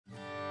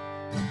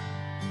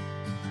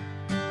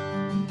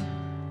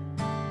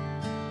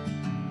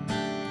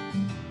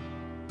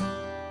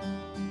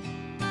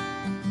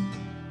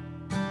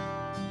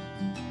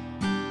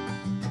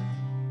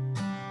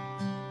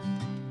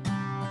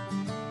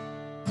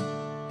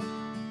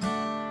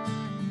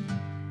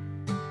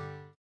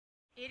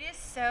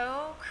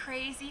so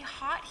crazy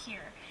hot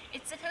here.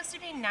 It's supposed to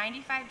be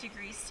 95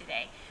 degrees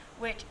today,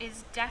 which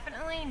is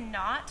definitely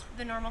not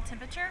the normal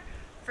temperature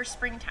for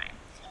springtime.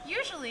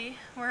 Usually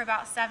we're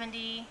about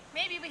 70,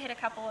 maybe we hit a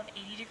couple of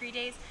 80-degree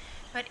days,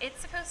 but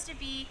it's supposed to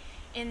be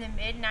in the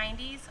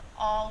mid-90s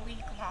all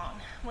week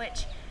long,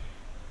 which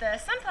the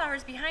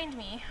sunflowers behind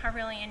me are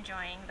really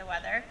enjoying the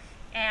weather,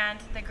 and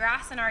the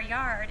grass in our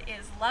yard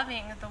is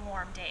loving the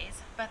warm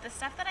days, but the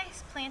stuff that I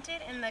planted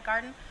in the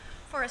garden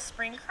for a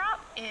spring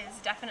crop is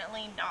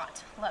definitely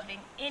not loving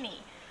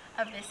any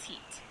of this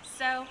heat.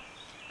 So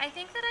I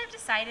think that I've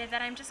decided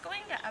that I'm just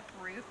going to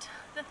uproot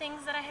the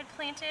things that I had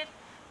planted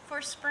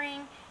for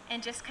spring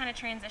and just kind of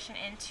transition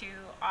into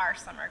our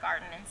summer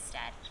garden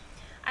instead.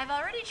 I've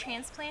already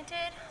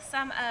transplanted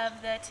some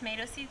of the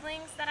tomato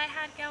seedlings that I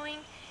had going,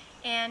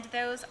 and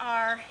those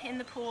are in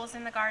the pools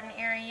in the garden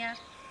area.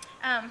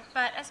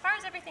 But as far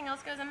as everything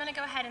else goes, I'm going to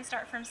go ahead and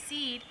start from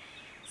seed.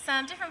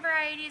 Some different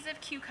varieties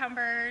of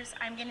cucumbers.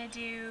 I'm going to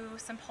do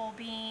some pole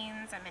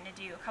beans. I'm going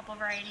to do a couple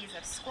varieties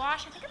of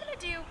squash. I think I'm going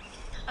to do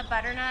a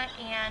butternut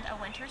and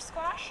a winter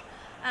squash.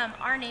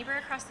 Our neighbor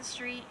across the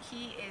street,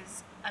 he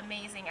is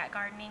amazing at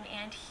gardening,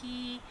 and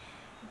he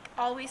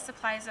always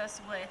supplies us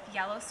with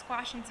yellow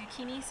squash and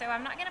zucchini, so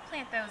I'm not going to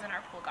plant those in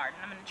our pool garden.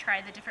 I'm going to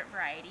try the different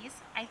varieties.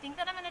 I think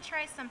that I'm going to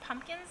try some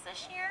pumpkins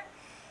this year,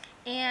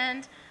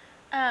 and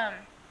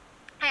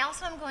I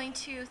also am going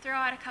to throw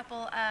out a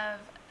couple of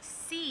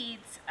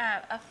seeds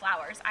of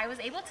flowers. I was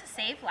able to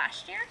save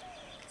last year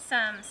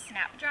some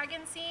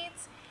snapdragon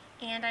seeds,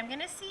 and I'm going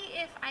to see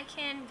if I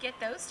can get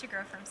those to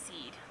grow from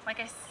seed. Like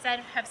I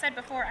have said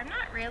before, I'm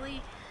not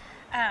really,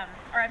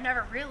 or I've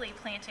never really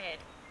planted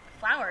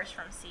flowers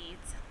from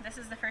seeds. This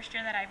is the first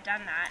year that I've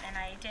done that, and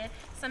I did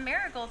some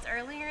marigolds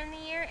earlier in the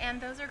year,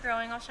 and those are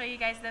growing. I'll show you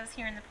guys those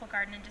here in the pool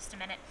garden in just a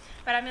minute,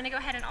 but I'm going to go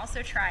ahead and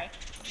also try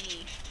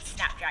the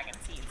snapdragon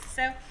seeds.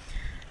 So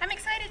I'm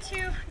excited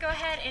to go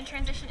ahead and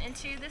transition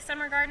into this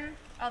summer garden,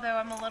 although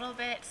I'm a little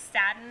bit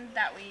saddened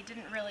that we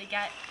didn't really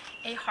get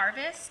a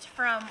harvest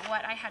from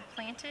what I had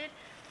planted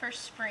for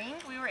spring.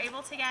 We were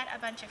able to get a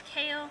bunch of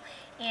kale,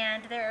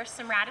 and there are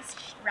some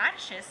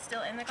radishes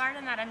still in the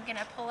garden that I'm going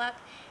to pull up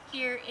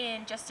here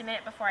in just a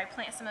minute before I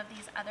plant some of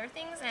these other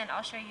things, and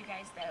I'll show you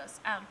guys those.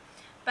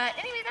 But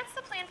anyway, that's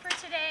the plan for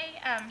today.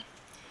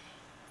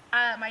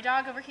 My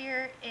dog over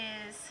here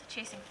is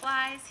chasing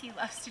flies. He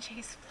loves to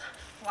chase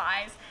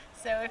flies,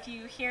 so if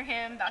you hear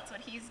him, that's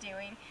what he's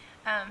doing.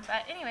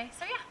 But anyway,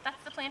 so yeah,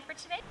 that's the plan for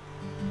today.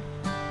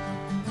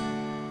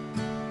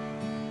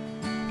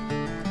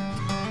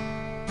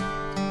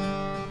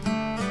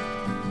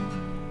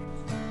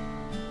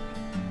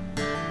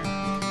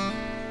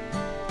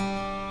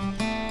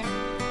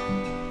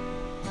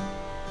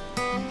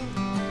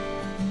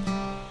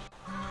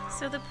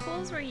 So the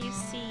pools where you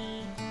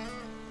see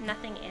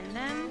nothing in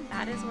them,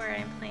 that is where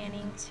I'm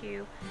planning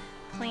to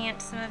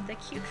plant some of the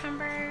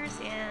cucumbers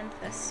and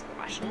the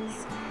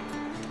squashes.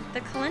 The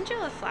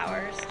calendula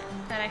flowers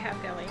that I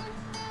have going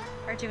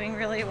are doing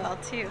really well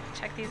too.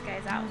 Check these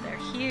guys out, they're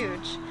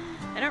huge.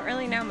 I don't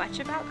really know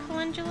much about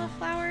calendula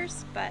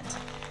flowers, but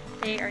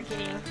they are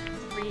getting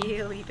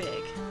really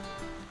big.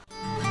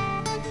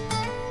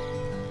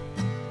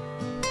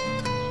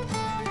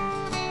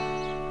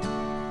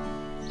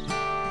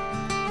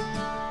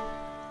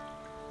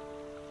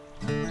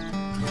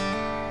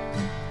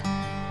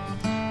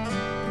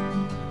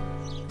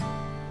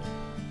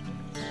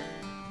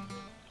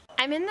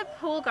 I'm in the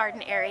pool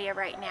garden area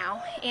right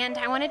now, and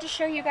I wanted to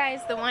show you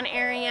guys the one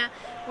area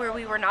where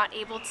we were not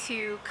able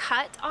to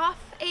cut off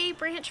a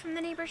branch from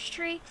the neighbor's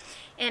tree,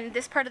 and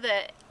this part of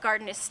the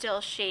garden is still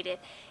shaded.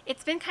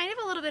 It's been kind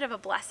of a little bit of a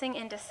blessing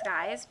in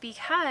disguise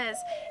because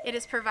it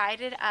has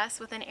provided us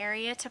with an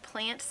area to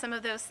plant some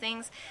of those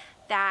things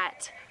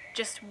that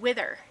just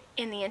wither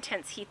in the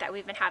intense heat that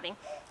we've been having.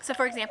 So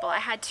for example, I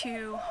had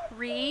to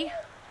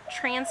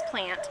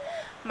transplant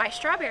my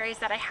strawberries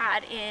that I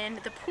had in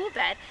the pool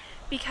bed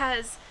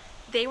because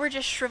they were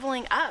just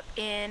shriveling up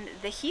in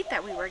the heat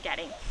that we were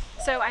getting.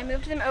 So I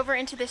moved them over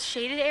into this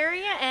shaded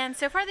area, and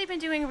so far they've been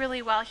doing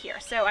really well here.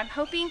 So I'm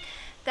hoping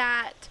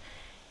that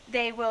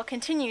they will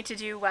continue to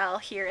do well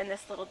here in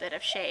this little bit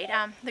of shade.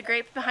 The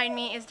grape behind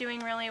me is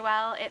doing really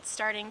well. It's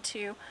starting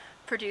to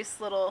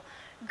produce little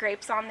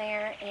grapes on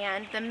there,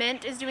 and the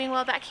mint is doing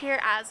well back here,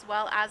 as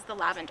well as the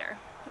lavender.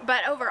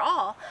 But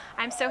overall,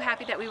 I'm so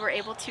happy that we were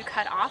able to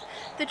cut off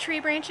the tree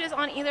branches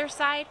on either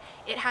side.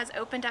 It has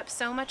opened up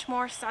so much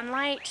more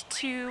sunlight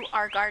to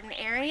our garden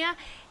area,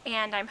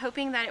 and I'm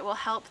hoping that it will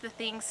help the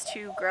things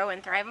to grow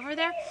and thrive over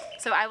there.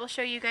 So I will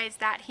show you guys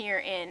that here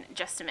in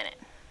just a minute.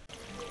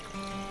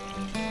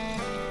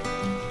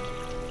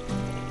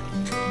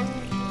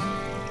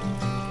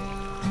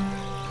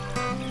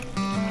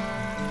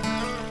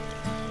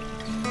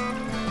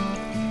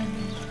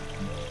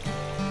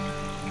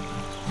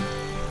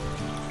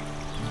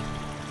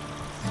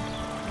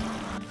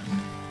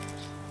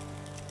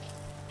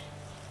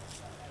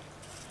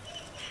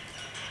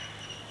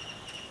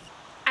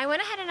 I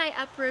went ahead and I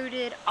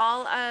uprooted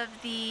all of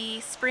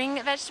the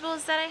spring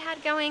vegetables that I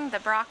had going, the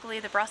broccoli,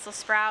 the Brussels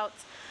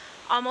sprouts,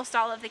 almost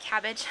all of the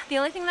cabbage. The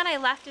only thing that I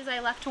left is I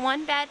left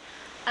one bed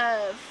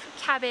of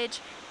cabbage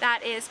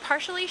that is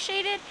partially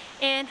shaded,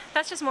 and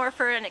that's just more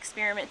for an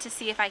experiment to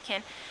see if I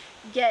can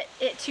get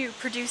it to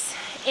produce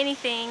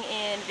anything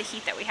in the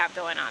heat that we have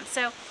going on.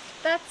 So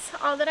that's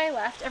all that I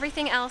left.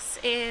 Everything else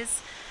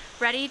is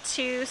ready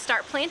to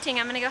start planting.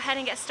 I'm going to go ahead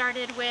and get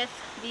started with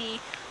the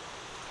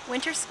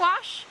winter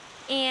squash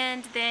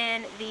and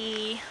then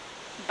the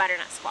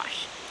butternut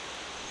squash.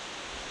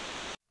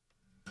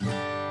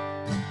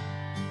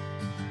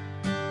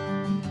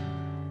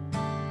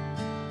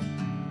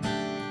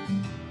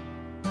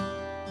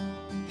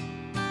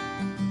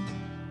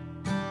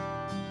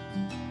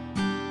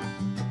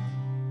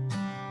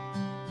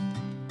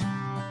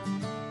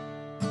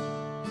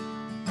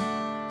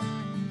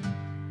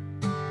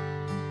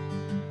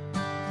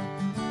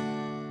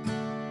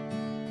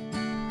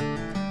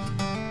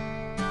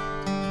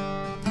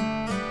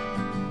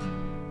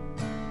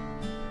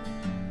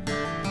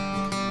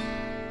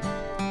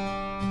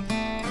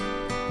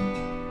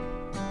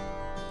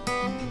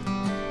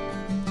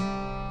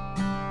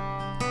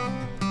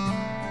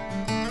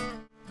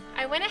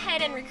 I went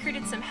ahead and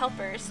recruited some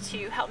helpers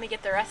to help me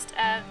get the rest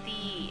of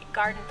the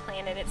garden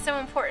planted. It's so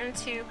important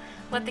to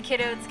let the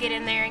kiddos get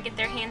in there and get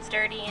their hands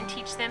dirty and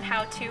teach them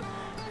how to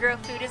grow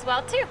food as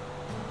well too.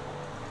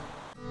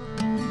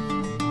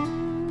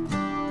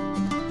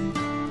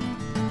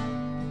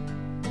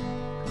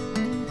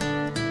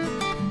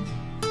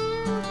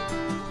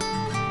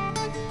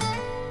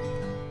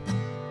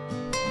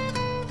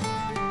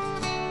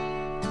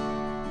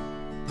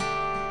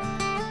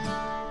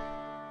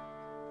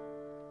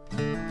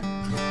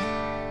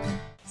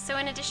 So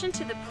in addition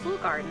to the pool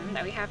garden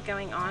that we have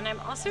going on, I'm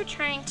also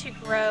trying to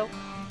grow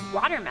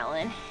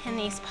watermelon in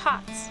these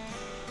pots.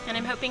 And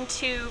I'm hoping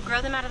to grow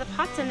them out of the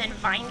pots and then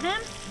vine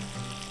them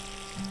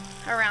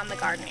around the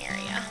garden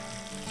area.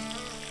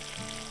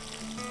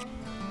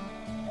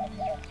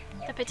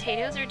 The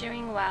potatoes are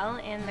doing well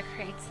in the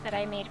crates that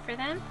I made for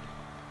them.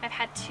 I've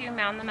had to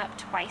mound them up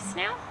twice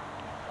now,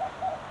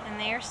 and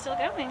they are still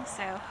going,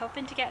 so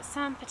hoping to get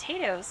some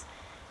potatoes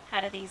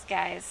out of these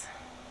guys.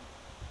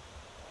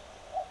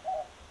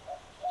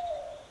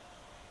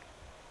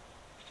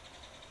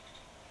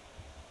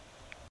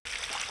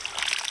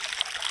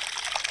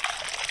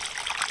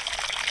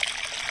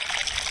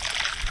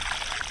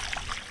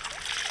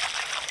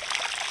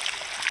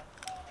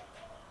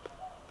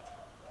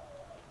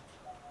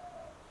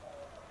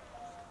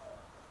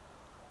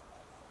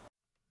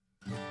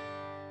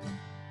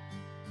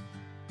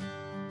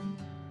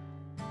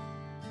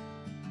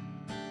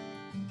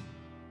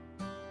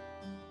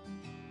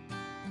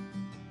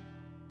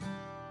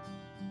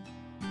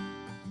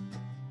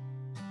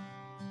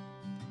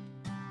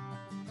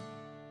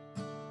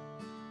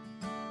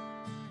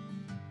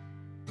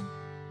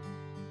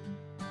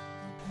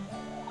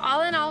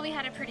 All in all, we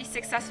had a pretty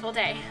successful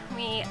day.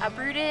 We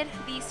uprooted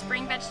the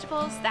spring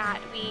vegetables that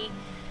we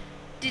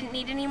didn't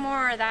need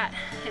anymore, or that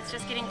it's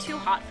just getting too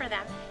hot for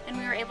them. And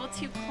we were able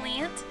to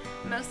plant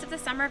most of the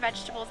summer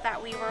vegetables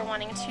that we were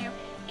wanting to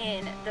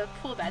in the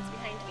pool beds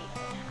behind me.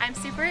 I'm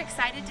super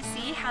excited to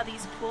see how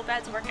these pool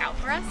beds work out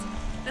for us.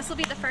 This will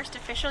be the first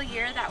official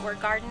year that we're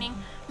gardening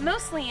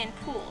mostly in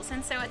pools,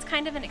 and so it's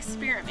kind of an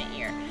experiment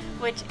year,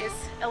 which is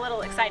a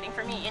little exciting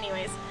for me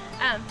anyways.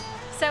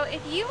 So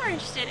if you are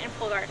interested in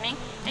pool gardening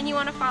and you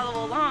want to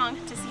follow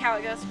along to see how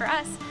it goes for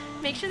us,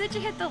 make sure that you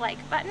hit the like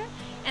button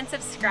and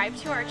subscribe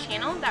to our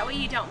channel. That way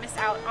you don't miss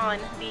out on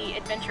the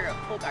adventure of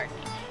pool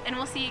gardening. And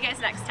we'll see you guys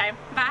next time.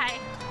 Bye!